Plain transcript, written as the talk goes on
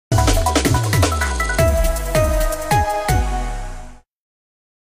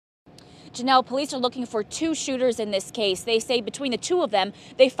Janelle, police are looking for two shooters in this case. They say between the two of them,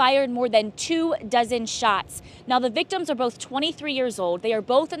 they fired more than 24 shots. Now, the victims are both 23 years old. They are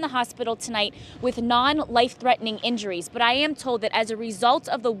both in the hospital tonight with non-life-threatening injuries. But I am told that as a result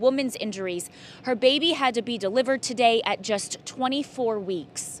of the woman's injuries, her baby had to be delivered today at just 24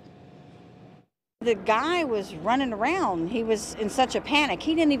 weeks. The guy was running around. He was in such a panic.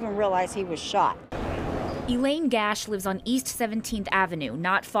 He didn't even realize he was shot. Elaine Gash lives on East 17th Avenue,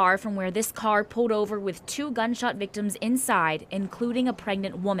 not far from where this car pulled over with two gunshot victims inside, including a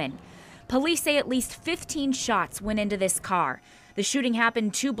pregnant woman. Police say at least 15 shots went into this car. The shooting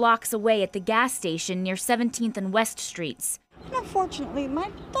happened 2 blocks away at the gas station near 17th and West Streets. And unfortunately, my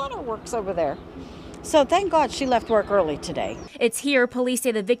daughter works over there. So thank God she left work early today. It's here police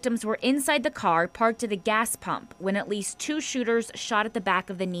say the victims were inside the car parked at a gas pump when at least 2 shooters shot at the back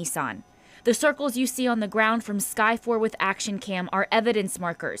of the Nissan. The circles you see on the ground from Sky 4 with Action Cam are evidence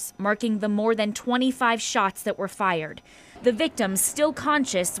markers, marking the more than 25 shots that were fired. The victims, still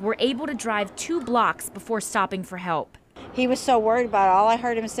conscious, were able to drive 2 blocks before stopping for help. He was so worried about it. All I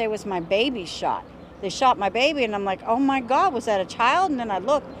heard him say was, "My baby shot." They shot my baby, and I'm like, oh my God, was that a child? And then I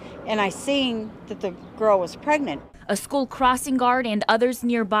looked, and I seen that the girl was pregnant. A school crossing guard and others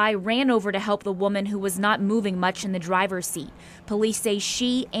nearby ran over to help the woman who was not moving much in the driver's seat. Police say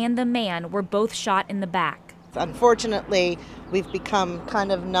she and the man were both shot in the back. Unfortunately, we've become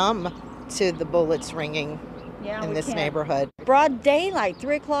kind of numb to the bullets ringing in this neighborhood. Broad daylight,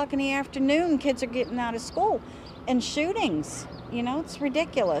 3 o'clock in the afternoon, kids are getting out of school, and shootings. You know, it's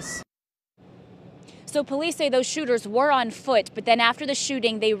ridiculous. So police say those shooters were on foot, but then after the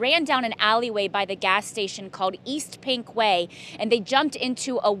shooting, they ran down an alleyway by the gas station called East Pink Way, and they jumped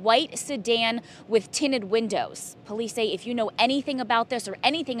into a white sedan with tinted windows. Police say if you know anything about this or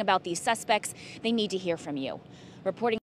anything about these suspects, they need to hear from you. Reporting